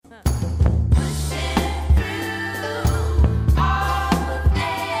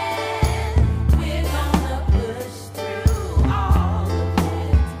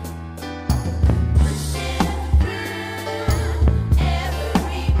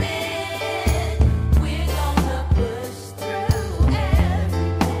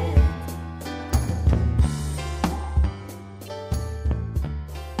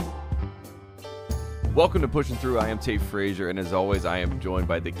Welcome to Pushing Through. I am Tate Frazier, and as always, I am joined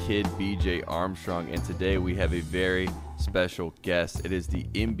by the kid, BJ Armstrong, and today we have a very special guest. It is the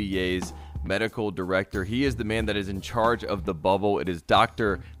NBA's medical director. He is the man that is in charge of the bubble. It is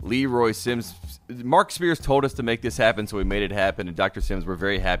Dr. Leroy Sims. Mark Spears told us to make this happen, so we made it happen, and Dr. Sims, we're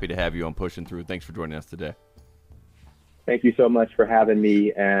very happy to have you on Pushing Through. Thanks for joining us today. Thank you so much for having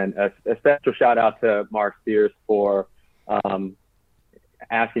me, and a special shout out to Mark Spears for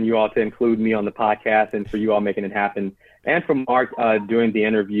asking you all to include me on the podcast and for you all making it happen, and for Mark doing the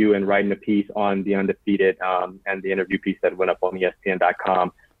interview and writing a piece on the Undefeated and the interview piece that went up on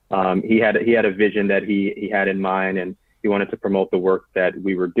ESPN.com. He had a vision that he had in mind, and he wanted to promote the work that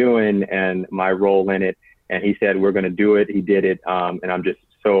we were doing and my role in it. And he said, we're going to do it. He did it. And I'm just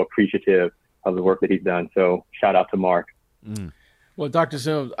so appreciative of the work that he's done. So shout out to Mark. Well, Dr.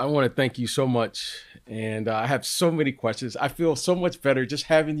 Sims, I want to thank you so much. And I have so many questions. I feel so much better just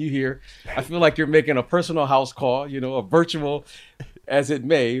having you here. I feel like you're making a personal house call, a virtual as it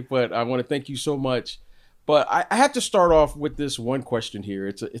may, but I want to thank you so much. But I have to start off with this one question here.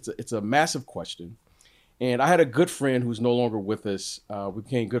 It's a massive question. And I had a good friend who's no longer with us. We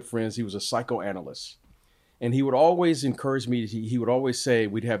became good friends. He was a psychoanalyst. And he would always encourage me. He would always say,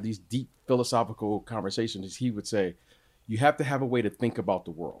 we'd have these deep philosophical conversations. He would say, you have to have a way to think about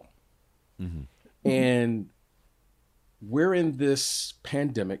the world. Mm-hmm. And we're in this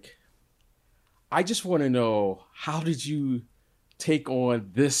pandemic. I just want to know, how did you take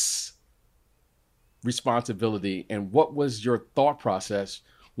on this responsibility, and what was your thought process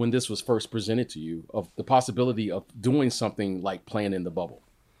when this was first presented to you of the possibility of doing something like playing in the bubble?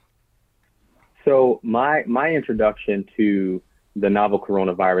 So my introduction to the novel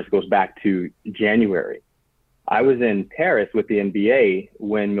coronavirus goes back to January. I was in Paris with the NBA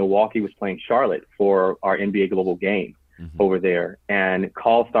when Milwaukee was playing Charlotte for our NBA Global game over there, and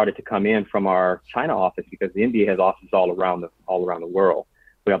calls started to come in from our China office, because the NBA has offices all around the world.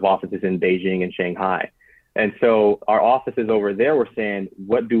 We have offices in Beijing and Shanghai. And so our offices over there were saying,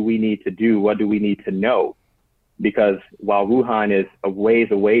 what do we need to do? What do we need to know? Because while Wuhan is a ways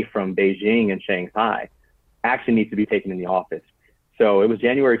away from Beijing and Shanghai, action needs to be taken in the office. So it was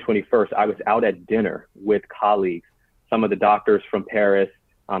January 21st. I was out at dinner with colleagues, some of the doctors from Paris,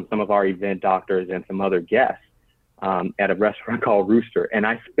 some of our event doctors, and some other guests at a restaurant called Rooster. And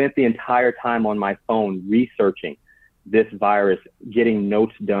I spent the entire time on my phone researching this virus, getting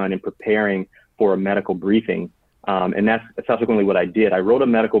notes done and preparing for a medical briefing. And that's subsequently what I did. I wrote a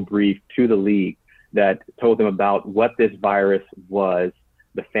medical brief to the league that told them about what this virus was,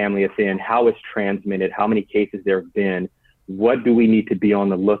 the family it's in, how it's transmitted, how many cases there have been, what do we need to be on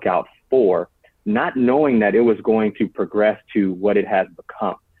the lookout for, not knowing that it was going to progress to what it has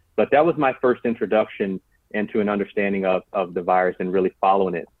become. But that was my first introduction into an understanding of the virus and really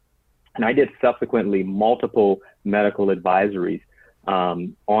following it. And I did subsequently multiple medical advisories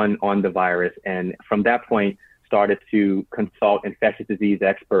on the virus. And from that point, started to consult infectious disease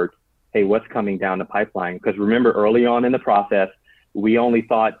experts. Hey, what's coming down the pipeline? Because remember, early on in the process, we only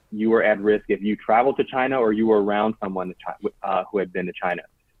thought you were at risk if you traveled to China or you were around someone who had been to China.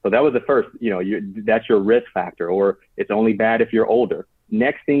 So that was the first, that's your risk factor, or it's only bad if you're older.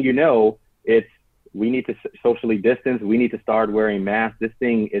 Next thing you know, we need to socially distance. We need to start wearing masks. This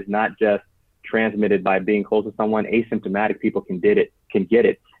thing is not just transmitted by being close to someone. Asymptomatic people can get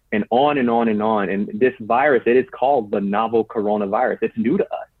it, and on and on and on. And this virus, it is called the novel coronavirus. It's new to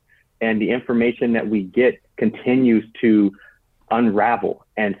us. And the information that we get continues to unravel.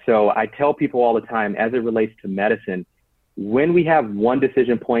 And so I tell people all the time, as it relates to medicine, when we have one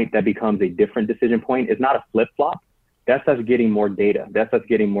decision point that becomes a different decision point, it's not a flip-flop. That's us getting more data. That's us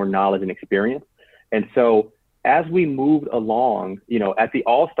getting more knowledge and experience. And so as we moved along, at the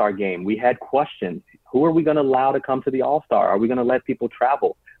All-Star game, we had questions. Who are we going to allow to come to the All-Star? Are we going to let people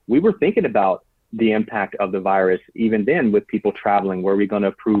travel? We were thinking about the impact of the virus even then with people traveling. Were we going to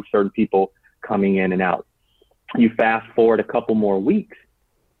approve certain people coming in and out? You fast forward a couple more weeks,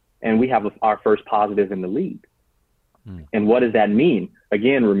 and we have our first positive in the league. And what does that mean?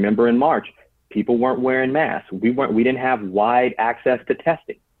 Again, remember in March, people weren't wearing masks. We didn't have wide access to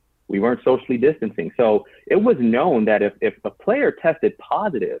testing. We weren't socially distancing. So it was known that if a player tested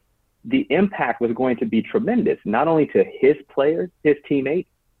positive, the impact was going to be tremendous, not only to his players, his teammates,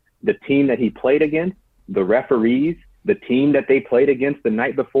 the team that he played against, the referees, the team that they played against the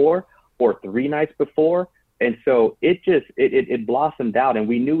night before or 3 nights before. And so it blossomed out, and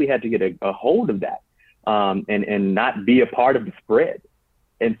we knew we had to get a hold of that and not be a part of the spread.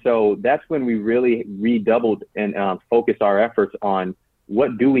 And so that's when we really redoubled and focused our efforts on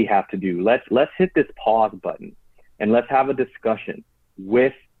what do we have to do? Let's hit this pause button and let's have a discussion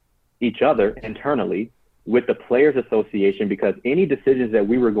with each other internally with the Players Association, because any decisions that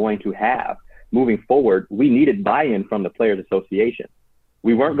we were going to have moving forward, we needed buy-in from the Players Association.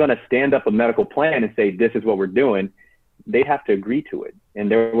 We weren't going to stand up a medical plan and say, this is what we're doing. They'd have to agree to it. And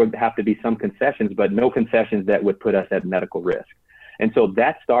there would have to be some concessions, but no concessions that would put us at medical risk. And so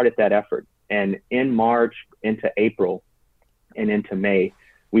that started that effort. And in March, into April, and into May,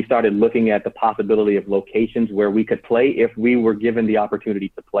 we started looking at the possibility of locations where we could play if we were given the opportunity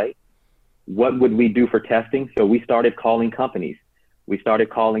to play. What would we do for testing? So we started calling companies. We started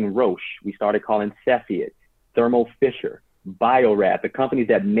calling Roche. We started calling Cepheid, Thermo Fisher, Bio-Rad, the companies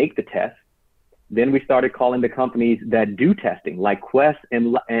that make the tests. Then we started calling the companies that do testing, like Quest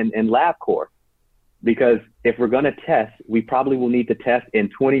and LabCorp. Because if we're going to test, we probably will need to test in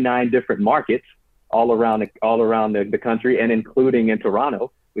 29 different markets all around the country, and including in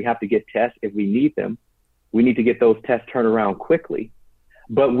Toronto. We have to get tests if we need them. We need to get those tests turned around quickly.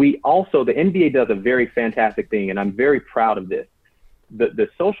 But we also, the NBA does a very fantastic thing, and I'm very proud of this. The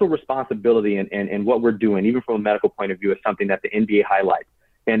social responsibility and what we're doing, even from a medical point of view, is something that the NBA highlights.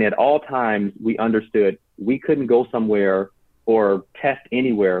 And at all times, we understood we couldn't go somewhere or test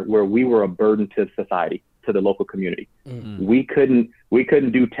anywhere where we were a burden to society, to the local community. Mm-hmm. We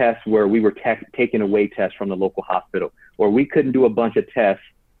couldn't do tests where we were taking away tests from the local hospital, or we couldn't do a bunch of tests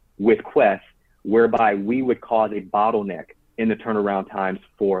with Quest whereby we would cause a bottleneck in the turnaround times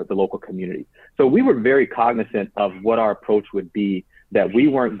for the local community. So we were very cognizant of what our approach would be, that we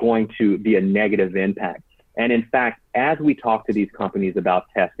weren't going to be a negative impact. And in fact, as we talked to these companies about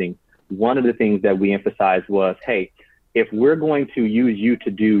testing, one of the things that we emphasized was, hey, if we're going to use you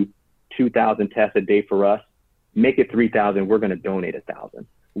to do 2,000 tests a day for us, make it 3,000, we're going to donate 1,000.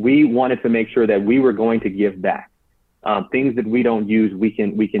 We wanted to make sure that we were going to give back. Things that we don't use, we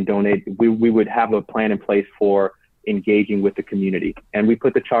can donate. We would have a plan in place for engaging with the community. And we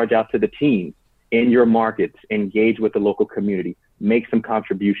put the charge out to the teams in your markets, engage with the local community, make some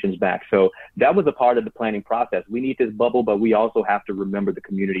contributions back. So that was a part of the planning process. We need this bubble, but we also have to remember the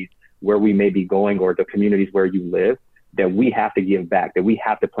communities where we may be going, or the communities where you live, that we have to give back, that we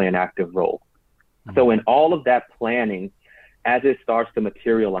have to play an active role. Mm-hmm. So in all of that planning, as it starts to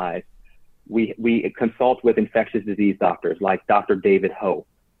materialize, we consult with infectious disease doctors like Dr. David Ho,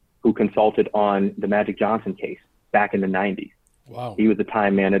 who consulted on the Magic Johnson case back in the 90s. Wow. He was the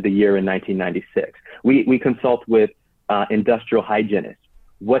Time Man of the Year in 1996. We consult with industrial hygienists.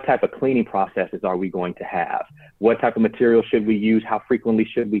 What type of cleaning processes are we going to have? What type of material should we use? How frequently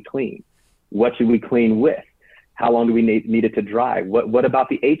should we clean? What should we clean with? How long do we need it to dry? What about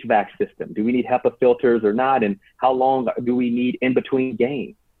the HVAC system? Do we need HEPA filters or not? And how long do we need in between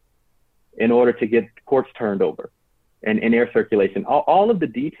games in order to get courts turned over and air circulation? All of the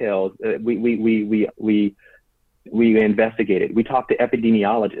details we investigated. We talked to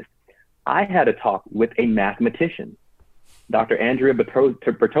epidemiologists. I had a talk with a mathematician, Dr. Andrea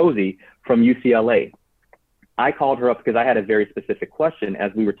Bertozzi from UCLA. I called her up because I had a very specific question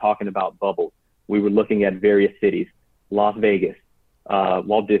as we were talking about bubbles. We were looking at various cities, Las Vegas,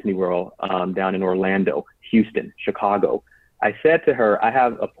 Walt Disney World, down in Orlando, Houston, Chicago. I said to her, I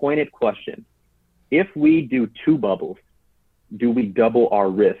have a pointed question. If we do 2 bubbles, do we double our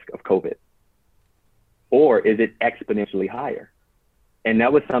risk of COVID? Or is it exponentially higher? And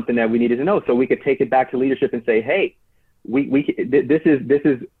that was something that we needed to know, so we could take it back to leadership and say, hey, this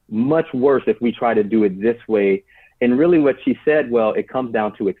is much worse if we try to do it this way. And really what she said, well, it comes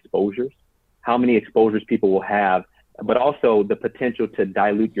down to exposures, how many exposures people will have, but also the potential to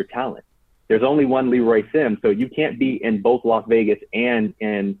dilute your talent. There's only one Leroy Sims, so you can't be in both Las Vegas and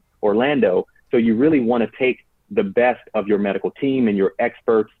in Orlando. So you really want to take the best of your medical team and your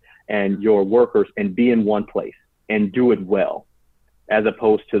experts and your workers and be in one place and do it well, as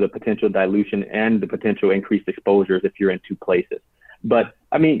opposed to the potential dilution and the potential increased exposures if you're in 2 places. But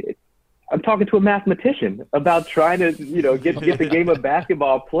I mean, I'm talking to a mathematician about trying to, get the game of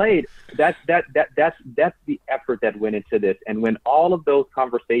basketball played. That's the effort that went into this. And when all of those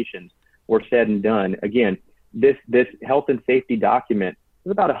conversations were said and done, again, this health and safety document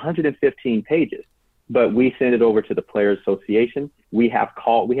was about 115 pages, but we sent it over to the Players Association. We had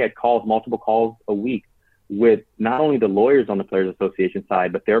multiple calls a week with not only the lawyers on the Players Association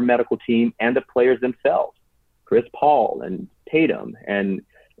side, but their medical team and the players themselves, Chris Paul and Tatum and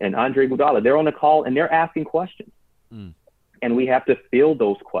Andre Iguodala. They're on the call and they're asking questions. And we have to field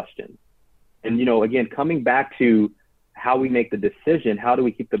those questions. And, again, coming back to how we make the decision, how do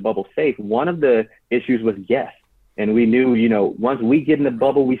we keep the bubble safe? One of the issues was guests. And we knew, once we get in the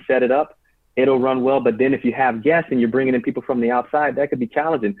bubble, we set it up, it'll run well. But then if you have guests and you're bringing in people from the outside, that could be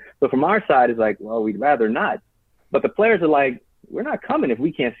challenging. But from our side, it's like, well, we'd rather not. But the players are like, we're not coming if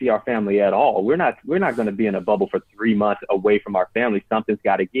we can't see our family at all. We're not going to be in a bubble for 3 months away from our family. Something's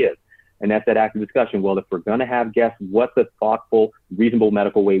got to give. And that's that active discussion. Well, if we're going to have guests, what's a thoughtful, reasonable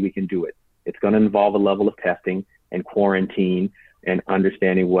medical way we can do it? It's going to involve a level of testing and quarantine and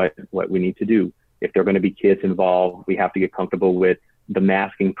understanding what we need to do. If there are going to be kids involved, we have to get comfortable with the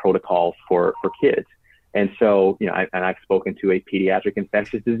masking protocols for kids. And so, I've spoken to a pediatric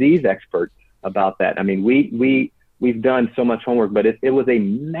infectious disease expert about that. I mean, we've done so much homework, but it was a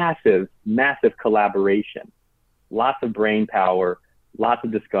massive, massive collaboration, lots of brain power, lots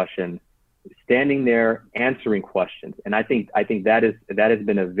of discussion, standing there answering questions. And I think that has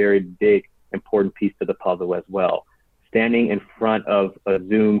been a very big, important piece to the puzzle as well. Standing in front of a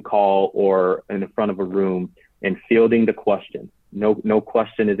Zoom call or in front of a room and fielding the question. No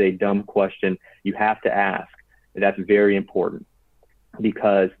question is a dumb question. You have to ask. That's very important,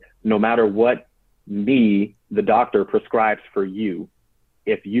 because no matter what me, the doctor, prescribes for you,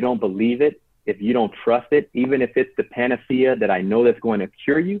 if you don't believe it, if you don't trust it, even if it's the panacea that I know that's going to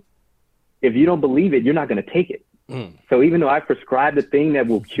cure you, if you don't believe it, you're not going to take it. So even though I prescribe the thing that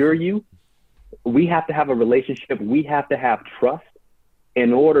will cure you, we have to have a relationship. We have to have trust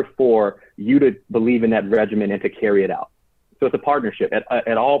in order for you to believe in that regimen and to carry it out. So it's a partnership.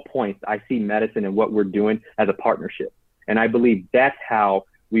 At all points, I see medicine and what we're doing as a partnership. And I believe that's how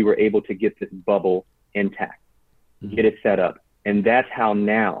we were able to get this bubble intact, get it set up. And that's how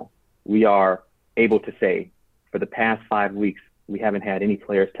now we are able to say, for the past 5 weeks, we haven't had any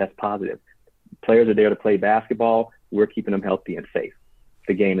players test positive. Players are there to play basketball. We're keeping them healthy and safe.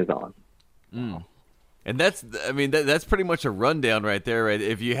 The game is on. And that's pretty much a rundown right there, right?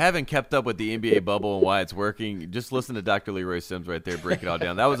 If you haven't kept up with the NBA bubble and why it's working, just listen to Dr. Leroy Sims right there break it all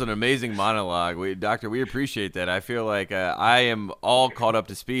down. That was an amazing monologue. Doctor, we appreciate that. I feel like I am all caught up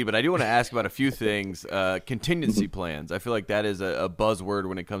to speed, but I do want to ask about a few things. Contingency plans. I feel like that is a buzzword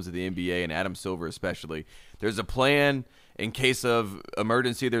when it comes to the NBA and Adam Silver especially. There's a plan in case of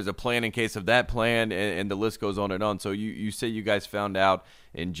emergency. There's a plan in case of that plan, and the list goes on and on. So you say you guys found out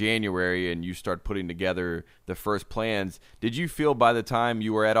in January and you start putting together the first plans. Did you feel by the time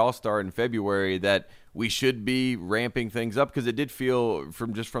you were at All-Star in February that we should be ramping things up? Because it did feel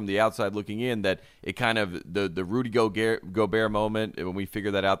from the outside looking in that it kind of the Rudy Gobert moment, when we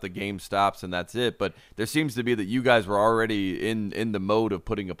figure that out, the game stops and that's it. But there seems to be that you guys were already in the mode of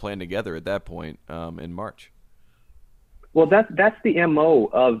putting a plan together at that point in March. Well, that's the MO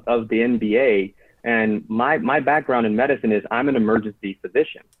of the NBA. And my background in medicine is I'm an emergency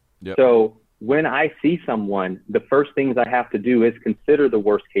physician. Yep. So when I see someone, the first things I have to do is consider the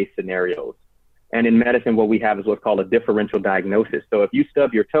worst case scenarios. And in medicine, what we have is what's called a differential diagnosis. So if you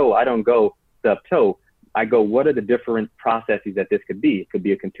stub your toe, I don't go stub toe. I go, what are the different processes that this could be? It could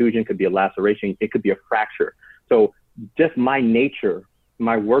be a contusion, could be a laceration, it could be a fracture. So just my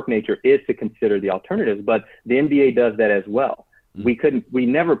work nature is to consider the alternatives, but the NBA does that as well. We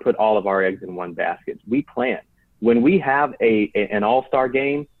never put all of our eggs in one basket. We plan. When we have an All-Star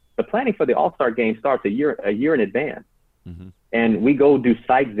game, the planning for the All-Star game starts a year in advance. And we go do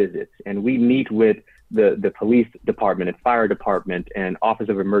site visits and we meet with the police department and fire department and Office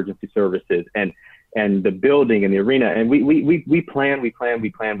of Emergency Services and the building and the arena. And we plan, and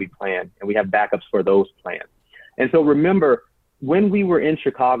we have backups for those plans. And so remember, when we were in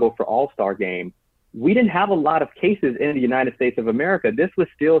Chicago for All-Star game, we didn't have a lot of cases in the United States of America. This was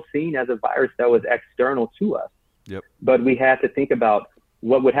still seen as a virus that was external to us. Yep. But we had to think about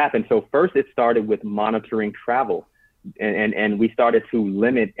what would happen. So first it started with monitoring travel. And we started to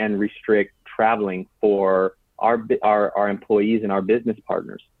limit and restrict traveling for our employees and our business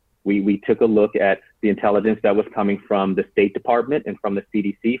partners. We took a look at the intelligence that was coming from the State Department and from the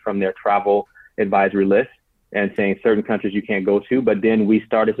CDC, from their travel advisory list, and saying certain countries you can't go to. But then we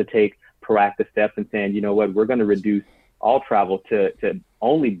started to take proactive steps and saying, you know what, we're going to reduce all travel to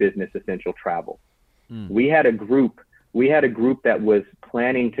only business essential travel. We had a group that was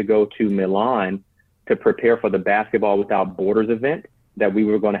planning to go to Milan to prepare for the Basketball Without Borders event that we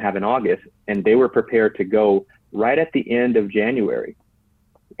were going to have in August. And they were prepared to go right at the end of January.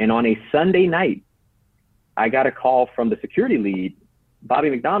 And on a Sunday night, I got a call from the security lead, Bobby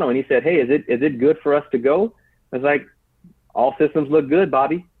McDonald, and he said, hey, is it good for us to go? I was like, all systems look good,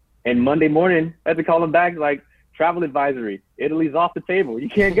 Bobby. And Monday morning, I had to call him back, like, travel advisory, Italy's off the table. You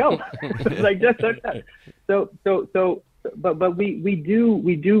can't go. It's like, just like that. But we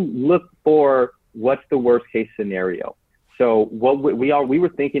do look for what's the worst case scenario. So we were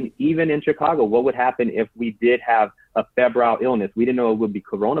thinking, even in Chicago, what would happen if we did have a febrile illness? We didn't know it would be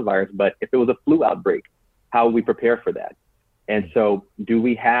coronavirus, but if it was a flu outbreak, how would we prepare for that? And so do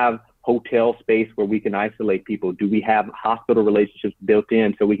we have hotel space where we can isolate people? Do we have hospital relationships built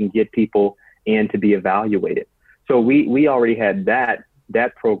in so we can get people in to be evaluated? So we already had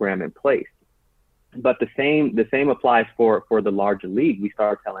that program in place. But the same applies for the larger league. We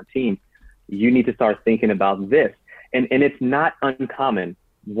start telling teams, you need to start thinking about this. And it's not uncommon.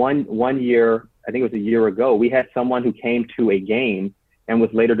 One year, I think it was a year ago, we had someone who came to a game and was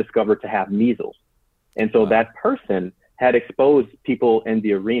later discovered to have measles. And so that person had exposed people in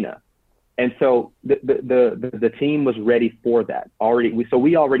the arena. And so the team was ready for that already. So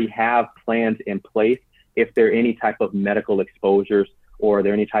we already have plans in place if there are any type of medical exposures or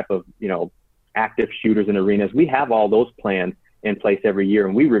there are any type of, active shooters in arenas. We have all those plans in place every year,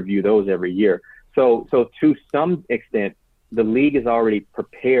 and we review those every year. So to some extent, the league is already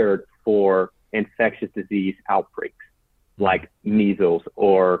prepared for infectious disease outbreaks like measles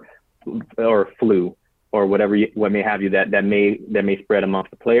or flu or what may have you that may spread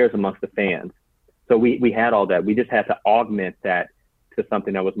amongst the players, amongst the fans. So we had all that. We just had to augment that to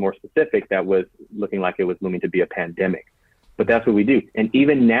something that was more specific, that was looking like it was looming to be a pandemic. But that's what we do. And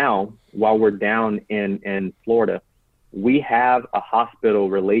even now, while we're down in Florida, we have a hospital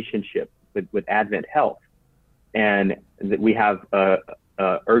relationship with Advent Health. And we have a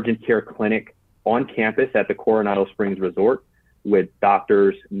urgent care clinic on campus at the Coronado Springs Resort with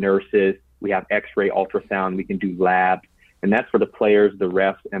doctors, nurses. We have x-ray, ultrasound. We can do labs. And that's for the players, the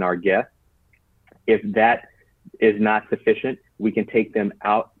refs, and our guests. If that is not sufficient, we can take them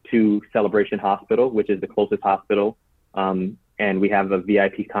out to Celebration Hospital, which is the closest hospital. And we have a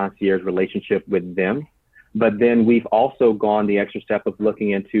VIP concierge relationship with them. But then we've also gone the extra step of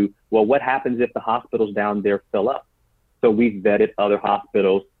looking into, well, what happens if the hospitals down there fill up? So we've vetted other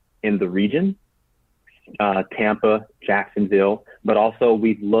hospitals in the region, Tampa, Jacksonville, but also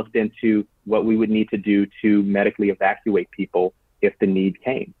we've looked into what we would need to do to medically evacuate people if the need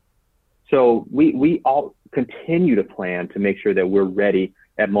came. So we all continue to plan to make sure that we're ready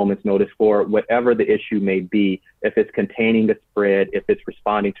at moment's notice for whatever the issue may be, if it's containing the spread, if it's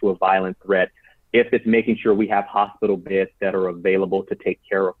responding to a violent threat, if it's making sure we have hospital beds that are available to take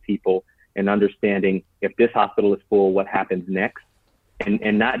care of people, and understanding if this hospital is full, what happens next,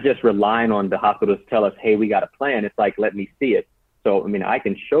 and not just relying on the hospitals to tell us, hey, we got a plan. It's like, let me see it. So, I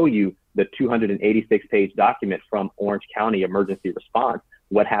can show you the 286-page document from Orange County Emergency Response,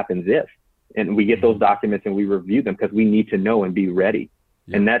 what happens if, and we get those documents and we review them because we need to know and be ready.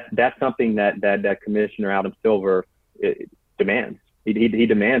 Yeah. And that's something that Commissioner Adam Silver demands. He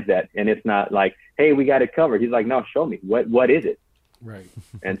demands that, and it's not like, hey, we got it covered. He's like, no, show me what is it. Right.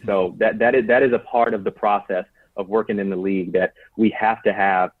 And so that is a part of the process of working in the league, that we have to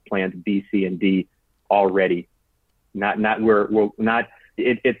have plans B, C, and D already. We're not.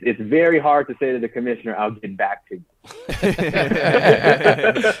 It's very hard to say to the commissioner, I'll get back to you.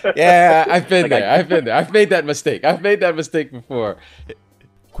 Yeah, I've been there. I've made that mistake before.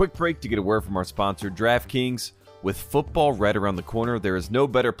 Quick break to get a word from our sponsor, DraftKings. With football right around the corner, there is no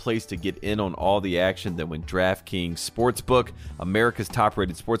better place to get in on all the action than when DraftKings Sportsbook, America's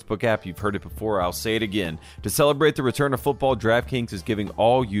top-rated sportsbook app. You've heard it before, I'll say it again. To celebrate the return of football, DraftKings is giving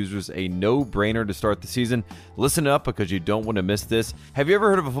all users a no-brainer to start the season. Listen up, because you don't want to miss this. Have you ever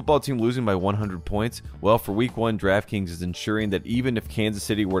heard of a football team losing by 100 points? Well, for Week 1, DraftKings is ensuring that even if Kansas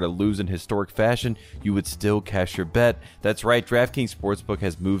City were to lose in historic fashion, you would still cash your bet. That's right, DraftKings Sportsbook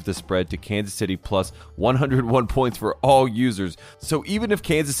has moved the spread to Kansas City plus 101 points for all users. So even if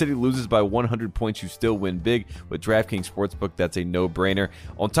Kansas City loses by 100 points, you still win big. With DraftKings Sportsbook, that's a no-brainer.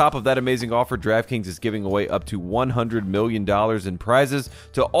 On top of that amazing offer, DraftKings is giving away up to $100 million in prizes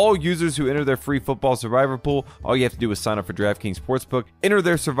to all users who enter their free football survivor pool. All you have to do is sign up for DraftKings Sportsbook, enter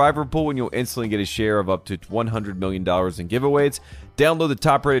their survivor pool, and you'll instantly get a share of up to $100 million in giveaways. Download the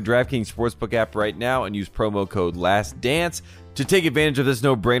top-rated DraftKings Sportsbook app right now and use promo code LASTDANCE to take advantage of this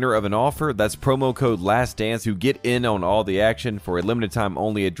no-brainer of an offer. That's promo code LASTDANCE to get in on all the action for a limited time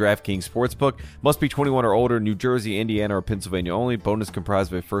only at DraftKings Sportsbook. Must be 21 or older, New Jersey, Indiana, or Pennsylvania only. Bonus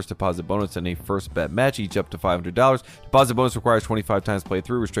comprised of a first deposit bonus and a first bet match, each up to $500. Deposit bonus requires 25 times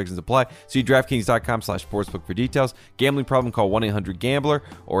playthrough. Restrictions apply. See DraftKings.com/sportsbook for details. Gambling problem, call 1-800-GAMBLER,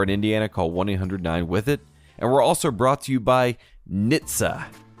 or in Indiana, call 1-800-9-WITH-IT. And we're also brought to you by NHTSA.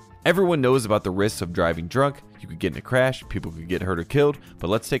 Everyone knows about the risks of driving drunk. You could get in a crash, people could get hurt or killed, but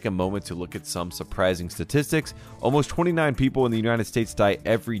let's take a moment to look at some surprising statistics. Almost 29 people in the United States die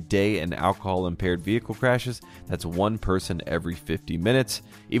every day in alcohol-impaired vehicle crashes. That's one person every 50 minutes.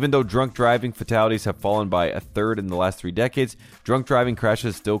 Even though drunk driving fatalities have fallen by a third in the last 3 decades, drunk driving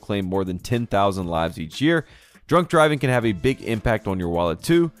crashes still claim more than 10,000 lives each year. Drunk driving can have a big impact on your wallet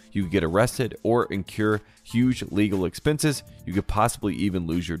too. You could get arrested or incur huge legal expenses. You could possibly even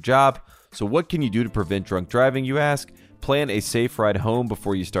lose your job. So what can you do to prevent drunk driving, you ask? Plan a safe ride home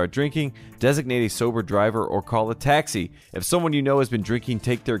before you start drinking. Designate a sober driver or call a taxi. If someone you know has been drinking,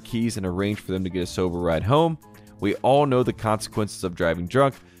 take their keys and arrange for them to get a sober ride home. We all know the consequences of driving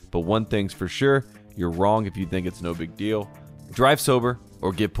drunk, but one thing's for sure, you're wrong if you think it's no big deal. Drive sober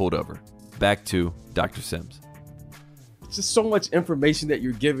or get pulled over. Back to Dr. Sims. It's just so much information that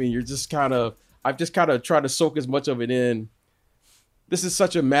you're giving. I've just kind of tried to soak as much of it in. This is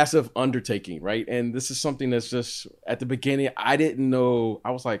such a massive undertaking, right? And this is something that's just, at the beginning, I didn't know.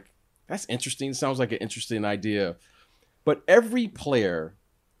 I was like, that's interesting. Sounds like an interesting idea. But every player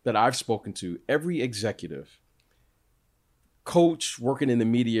that I've spoken to, every executive, coach working in the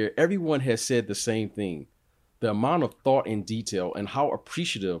media, everyone has said the same thing. The amount of thought and detail and how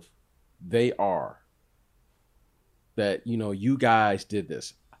appreciative they are that, you guys did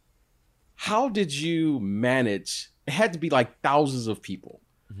this. How did you manage? It had to be like thousands of people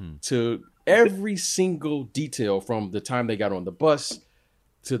to every single detail, from the time they got on the bus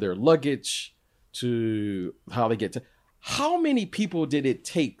to their luggage to how they get to. How many people did it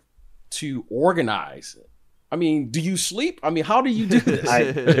take to organize? I mean, do you sleep? I mean, how do you do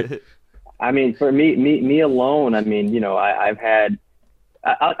this? I mean, for me alone, I mean, I've had,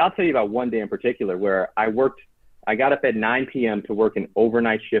 I'll tell you about one day in particular where I got up at 9 p.m. to work an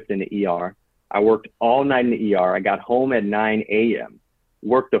overnight shift in the ER. I worked all night in the ER. I got home at 9 a.m.,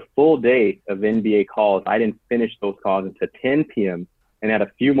 worked a full day of NBA calls. I didn't finish those calls until 10 p.m. and had a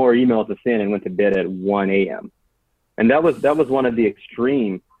few more emails to send and went to bed at 1 a.m. And that was one of the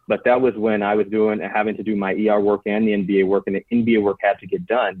extreme, but that was when I was having to do my ER work and the NBA work, and the NBA work had to get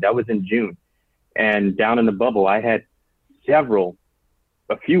done. That was in June. And down in the bubble, I had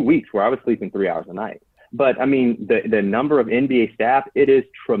a few weeks where I was sleeping 3 hours a night. But I mean, the number of NBA staff, it is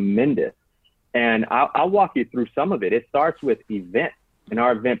tremendous. And I'll walk you through some of it. It starts with events and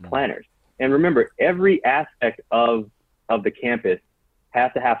our event planners. And remember, every aspect of the campus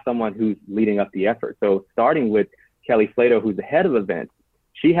has to have someone who's leading up the effort. So starting with Kelly Slato, who's the head of events,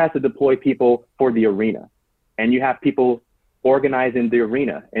 she has to deploy people for the arena. And you have people organizing the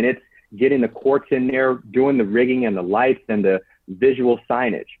arena. And it's getting the courts in there, doing the rigging and the lights and the visual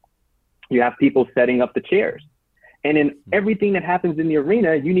signage. You have people setting up the chairs. And in everything that happens in the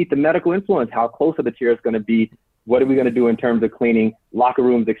arena, you need the medical influence. How close are the chairs going to be? What are we going to do in terms of cleaning, locker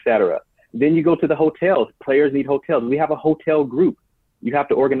rooms, etc.? Then you go to the hotels. Players need hotels. We have a hotel group. You have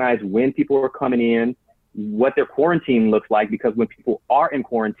to organize when people are coming in, what their quarantine looks like, because when people are in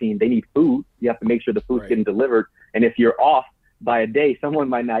quarantine, they need food. You have to make sure the food's getting delivered. And if you're off by a day, someone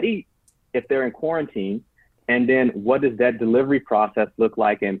might not eat if they're in quarantine. And then what does that delivery process look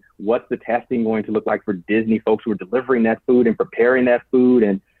like? And what's the testing going to look like for Disney folks who are delivering that food and preparing that food,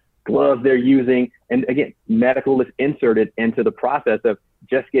 and gloves they're using? And again, medical is inserted into the process of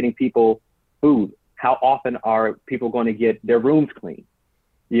just getting people food. How often are people going to get their rooms cleaned?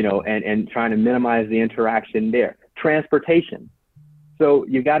 And trying to minimize the interaction there. Transportation. So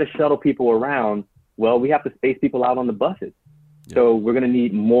you got to shuttle people around. Well, we have to space people out on the buses. Yeah. So we're going to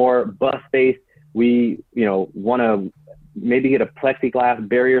need more bus space. We, want to maybe get a plexiglass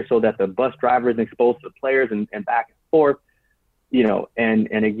barrier so that the bus driver isn't exposed to the players and back and forth,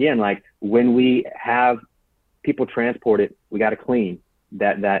 and again, like when we have people transported, we got to clean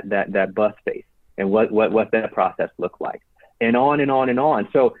that bus space, and what that process look like, and on and on and on.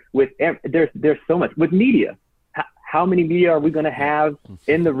 So there's so much with media. How many media are we going to have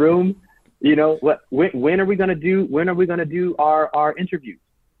in the room? When are we going to do our interviews?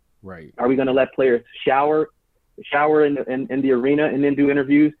 Right. Are we going to let players shower in the arena and then do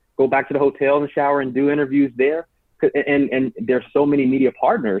interviews, go back to the hotel and shower and do interviews there? And there's so many media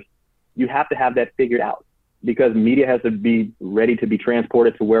partners. You have to have that figured out, because media has to be ready to be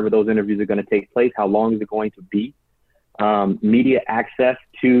transported to wherever those interviews are going to take place. How long is it going to be? Media access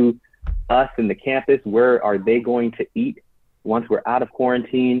to us and the campus. Where are they going to eat once we're out of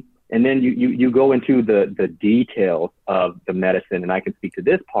quarantine? And then you go into the details of the medicine, and I can speak to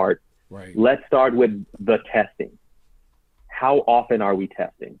this part. Right. Let's start with the testing. How often are we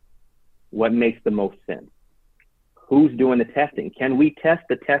testing? What makes the most sense? Who's doing the testing? Can we test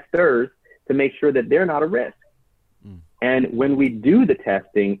the testers to make sure that they're not a risk? And when we do the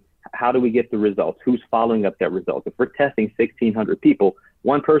testing, how do we get the results? Who's following up that result? If we're testing 1,600 people,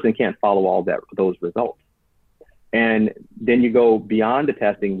 one person can't follow all those results. And then you go beyond the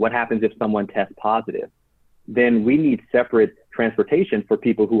testing. What happens if someone tests positive? Then we need separate transportation for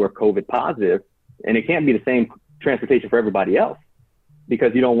people who are COVID positive. And it can't be the same transportation for everybody else,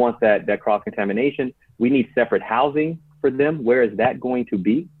 because you don't want that cross-contamination. We need separate housing for them. Where is that going to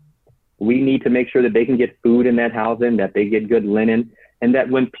be? We need to make sure that they can get food in that housing, that they get good linen, and that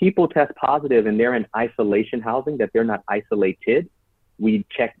when people test positive and they're in isolation housing, that they're not isolated. We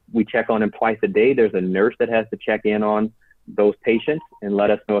check on them twice a day. There's a nurse that has to check in on those patients and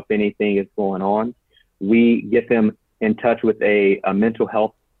let us know if anything is going on. We get them in touch with a mental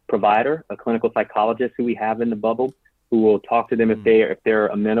health provider, a clinical psychologist who we have in the bubble, who will talk to them if they're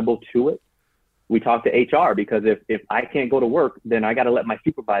amenable to it. We talk to HR, because if I can't go to work, then I got to let my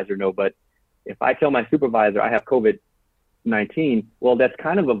supervisor know. But if I tell my supervisor I have COVID-19, well, that's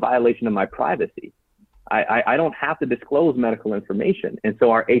kind of a violation of my privacy. I don't have to disclose medical information. And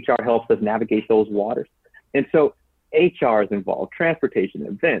so our HR helps us navigate those waters. And so HR is involved, transportation,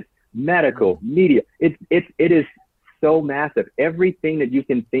 events, medical, media. It is so massive. Everything that you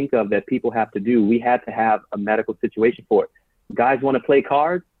can think of that people have to do, we had to have a medical situation for it. Guys want to play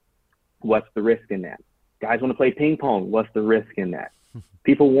cards? What's the risk in that? Guys want to play ping pong? What's the risk in that?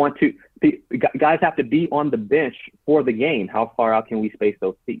 Guys have to be on the bench for the game. How far out can we space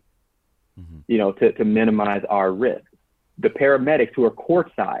those seats? To minimize our risk. The paramedics who are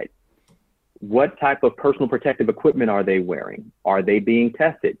courtside, what type of personal protective equipment are they wearing? Are they being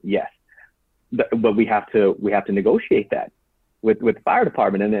tested? Yes. But we have to negotiate that with the fire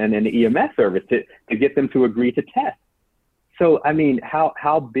department and the EMS service to get them to agree to test. So, I mean,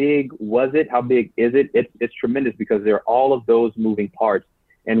 how big was it? How big is it? It's tremendous, because there are all of those moving parts.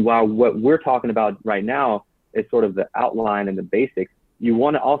 And while what we're talking about right now is sort of the outline and the basics, you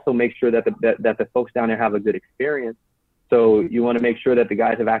want to also make sure that the folks down there have a good experience. So you want to make sure that the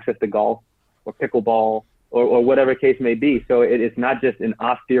guys have access to golf or pickleball or whatever the case may be. So it's not just an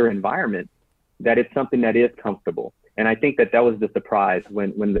austere environment, that it's something that is comfortable. And I think that was the surprise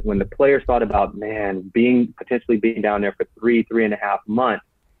when the players thought about, man, potentially being down there for 3.5 months,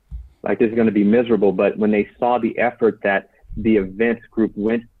 like this is going to be miserable. But when they saw the effort that the events group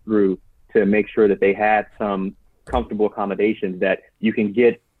went through to make sure that they had some comfortable accommodations, that you can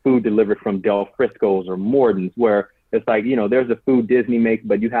get food delivered from Del Frisco's or Morton's, where it's like, there's the food Disney makes,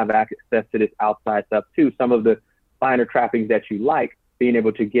 but you have access to this outside stuff too. Some of the finer trappings that you like, being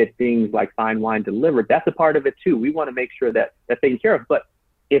able to get things like fine wine delivered, that's a part of it too. We want to make sure that that's taken care of. But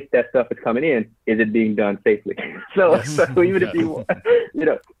if that stuff is coming in, is it being done safely? So even if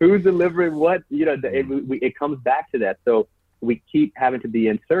who's delivering what, it comes back to that. So we keep having to be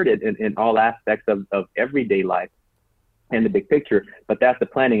inserted in all aspects of everyday life and the big picture, but that's the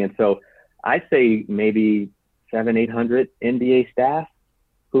planning. And so I'd say maybe 700-800 NBA staff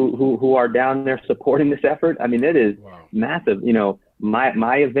who are down there supporting this effort. I mean, it is massive.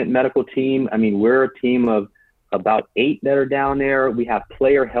 My event medical team, I mean, we're a team of about 8 that are down there. We have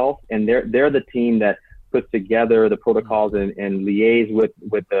player health, and they're the team that puts together the protocols and liaise with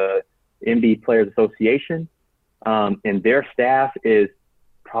the NBA Players Association. And their staff is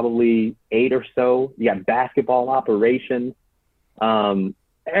probably 8 or so. You got basketball operations,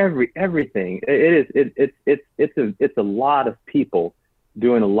 everything. It's a lot of people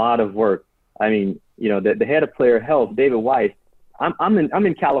doing a lot of work. I mean, the head of player health, David Weiss, I'm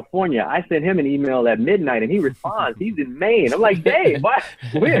in California. I sent him an email at midnight and he responds. He's in Maine. I'm like, Dave, what?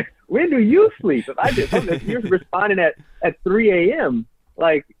 When do you sleep? If you're responding at 3 a.m.,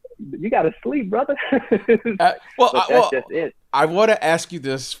 like, you got to sleep, brother. That's just it. I want to ask you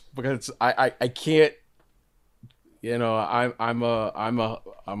this because I can't, I'm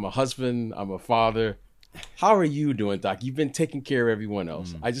a husband, I'm a father. How are you doing, Doc? You've been taking care of everyone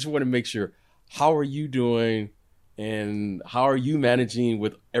else. I just want to make sure, how are you doing and how are you managing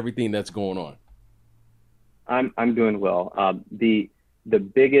with everything that's going on? I'm doing well. The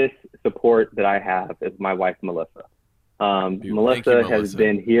biggest support that I have is my wife, Melissa. Melissa has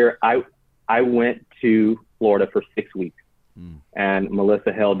been here. I went to Florida for 6 weeks and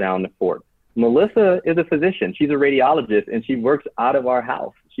Melissa held down the fort. Melissa is a physician. She's a radiologist and she works out of our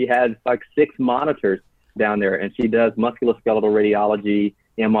house. She has like 6 monitors down there and she does musculoskeletal radiology,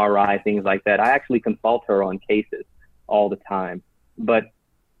 MRI, things like that. I actually consult her on cases all the time. But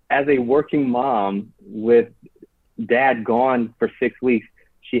as a working mom with dad gone for 6 weeks,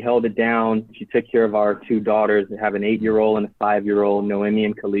 she held it down. She took care of our 2 daughters. They have an 8-year-old and a 5-year-old, Noemi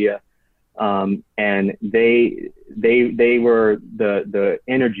and Kalia. And they were the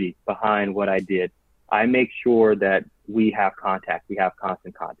energy behind what I did. I make sure that we have contact. We have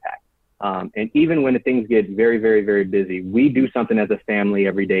constant contact. And even when things get very, very, very busy, we do something as a family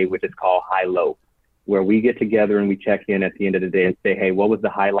every day, which is called high-low, where we get together and we check in at the end of the day and say, hey, what was the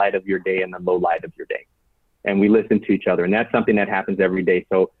highlight of your day and the low light of your day? And we listen to each other. And that's something that happens every day.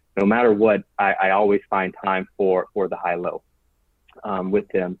 So no matter what, I always find time for the high-low with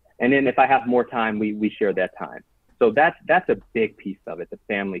them. And then if I have more time, we share that time. So that's a big piece of it, the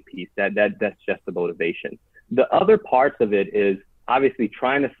family piece. That's just the motivation. The other parts of it is obviously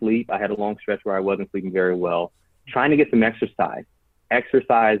trying to sleep. I had a long stretch where I wasn't sleeping very well. Trying to get some exercise.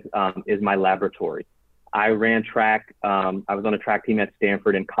 Exercise is my laboratory. I ran track. I was on a track team at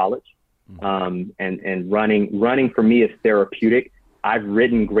Stanford in college. And running for me is therapeutic. I've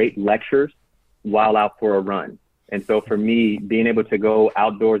written great lectures while out for a run. And so for me, being able to go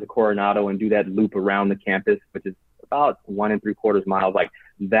outdoors at Coronado and do that loop around the campus, which is about 1 3/4 miles, like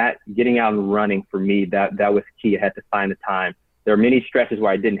that, getting out and running for me, that was key. I had to find the time. There are many stretches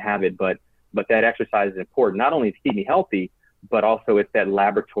where I didn't have it, but that exercise is important, not only to keep me healthy, but also it's that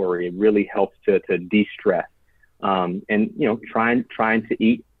laboratory. It really helps to de-stress. And, you know, trying to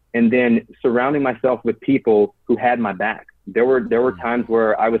eat, and then surrounding myself with people who had my back. There were times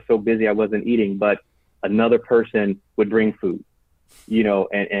where I was so busy I wasn't eating, but another person would bring food, you know,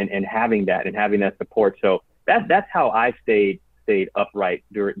 and having that support. So that's how I stayed upright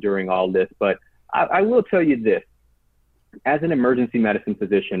during all this. But I will tell you this, as an emergency medicine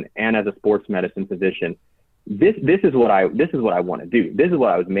physician and as a sports medicine physician, this is what I want to do. This is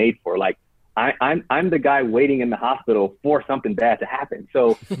what I was made for. Like I'm the guy waiting in the hospital for something bad to happen.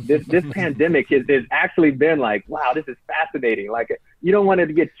 So this pandemic has actually been like, wow, this is fascinating. Like, you don't want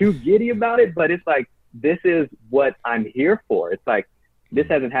to get too giddy about it, but it's like, this is what I'm here for. It's like, this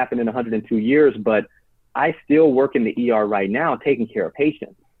hasn't happened in 102 years, but I still work in the ER right now, taking care of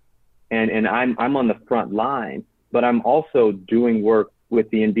patients. And I'm on the front line, but I'm also doing work with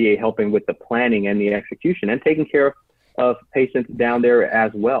the NBA, helping with the planning and the execution and taking care of patients down there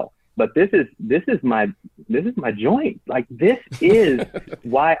as well. But this is my joint. Like, this is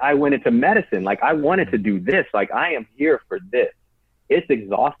why I went into medicine. Like, I wanted to do this. Like, I am here for this. It's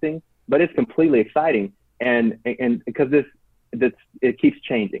exhausting, but it's completely exciting. And because it keeps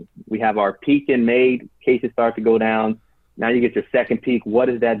changing. We have our peak in May, cases start to go down. Now you get your second peak. What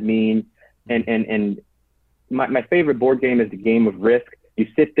does that mean? And my favorite board game is the game of Risk. You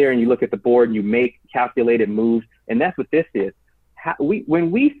sit there and you look at the board and you make calculated moves. And that's what this is.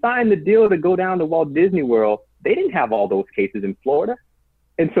 When we signed the deal to go down to Walt Disney World, they didn't have all those cases in Florida.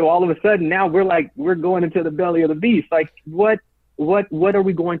 And so all of a sudden now we're going into the belly of the beast. Like, what are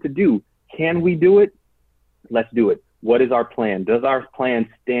we going to do? Can we do it? Let's do it. What is our plan? Does our plan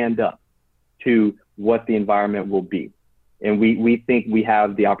stand up to what the environment will be? And we think we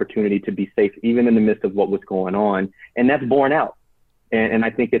have the opportunity to be safe even in the midst of what was going on. And that's borne out. And I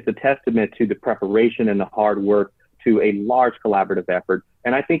think it's a testament to the preparation and the hard work, to a large collaborative effort.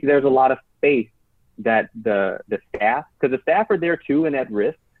 And I think there's a lot of faith that the staff, because the staff are there too and at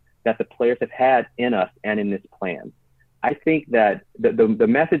risk, that the players have had in us and in this plan. I think that the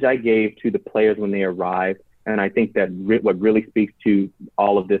message I gave to the players when they arrived, and I think that what really speaks to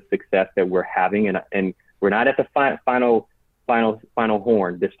all of this success that we're having, and we're not at the final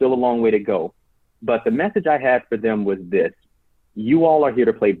horn. There's still a long way to go. But the message I had for them was this: you all are here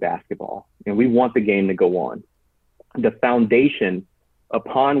to play basketball, and we want the game to go on. The foundation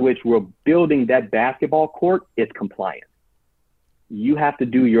upon which we're building that basketball court is compliance. You have to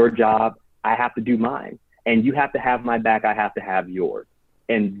do your job. I have to do mine. And you have to have my back. I have to have yours.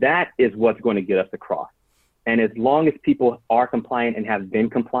 And that is what's going to get us across. And as long as people are compliant and have been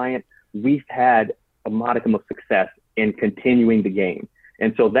compliant, we've had a modicum of success in continuing the game.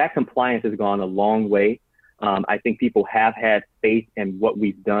 And so that compliance has gone a long way. I think people have had faith in what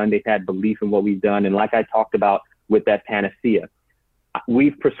we've done. They've had belief in what we've done. And like I talked about with that panacea,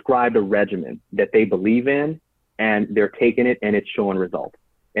 we've prescribed a regimen that they believe in, and they're taking it, and it's showing results.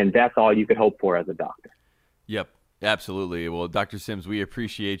 And that's all you could hope for as a doctor. Yep, absolutely. Well, Dr. Sims, we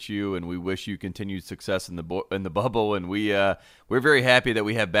appreciate you, and we wish you continued success in the bubble. And we're very happy that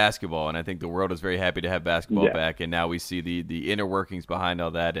we have basketball, and I think the world is very happy to have basketball back. And now we see the inner workings behind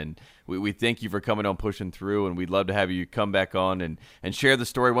all that. And we thank you for coming on, pushing through, and we'd love to have you come back on and share the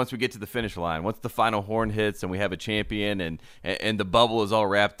story once we get to the finish line. Once the final horn hits and we have a champion and the bubble is all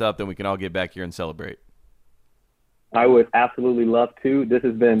wrapped up, then we can all get back here and celebrate. I would absolutely love to. This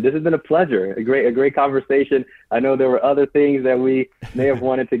has been a pleasure, a great conversation. I know there were other things that we may have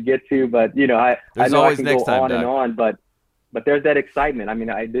wanted to get to, but I know I can go on and on, but there's that excitement. I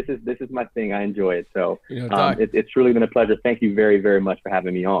mean, this is my thing. I enjoy it. So Doc, it's truly been a pleasure. Thank you very, very much for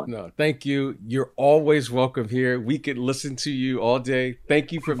having me on. No, thank you. You're always welcome here. We could listen to you all day.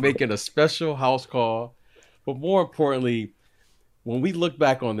 Thank you for making a special house call. But more importantly, when we look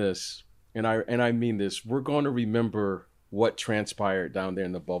back on this, and I mean this, we're going to remember what transpired down there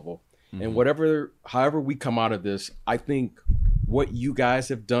in the bubble. Mm-hmm. And however we come out of this, I think what you guys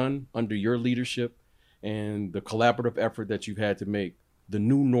have done under your leadership and the collaborative effort that you've had to make, the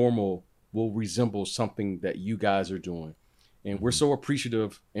new normal will resemble something that you guys are doing. And we're so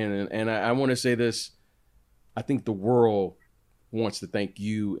appreciative. And I want to say this. I think the world wants to thank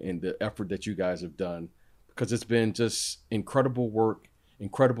you and the effort that you guys have done, because it's been just incredible work,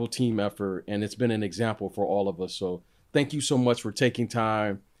 incredible team effort, and it's been an example for all of us. So thank you so much for taking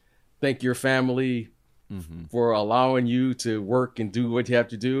time. Thank your family for allowing you to work and do what you have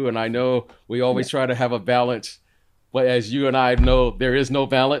to do. And I know we always try to have a balance, but as you and I know, there is no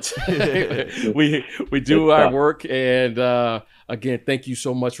balance. we do our work. And again, thank you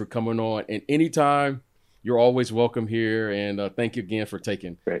so much for coming on. And anytime, you're always welcome here. And thank you again for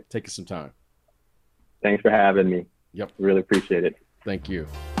taking some time. Thanks for having me. Yep. Really appreciate it. Thank you.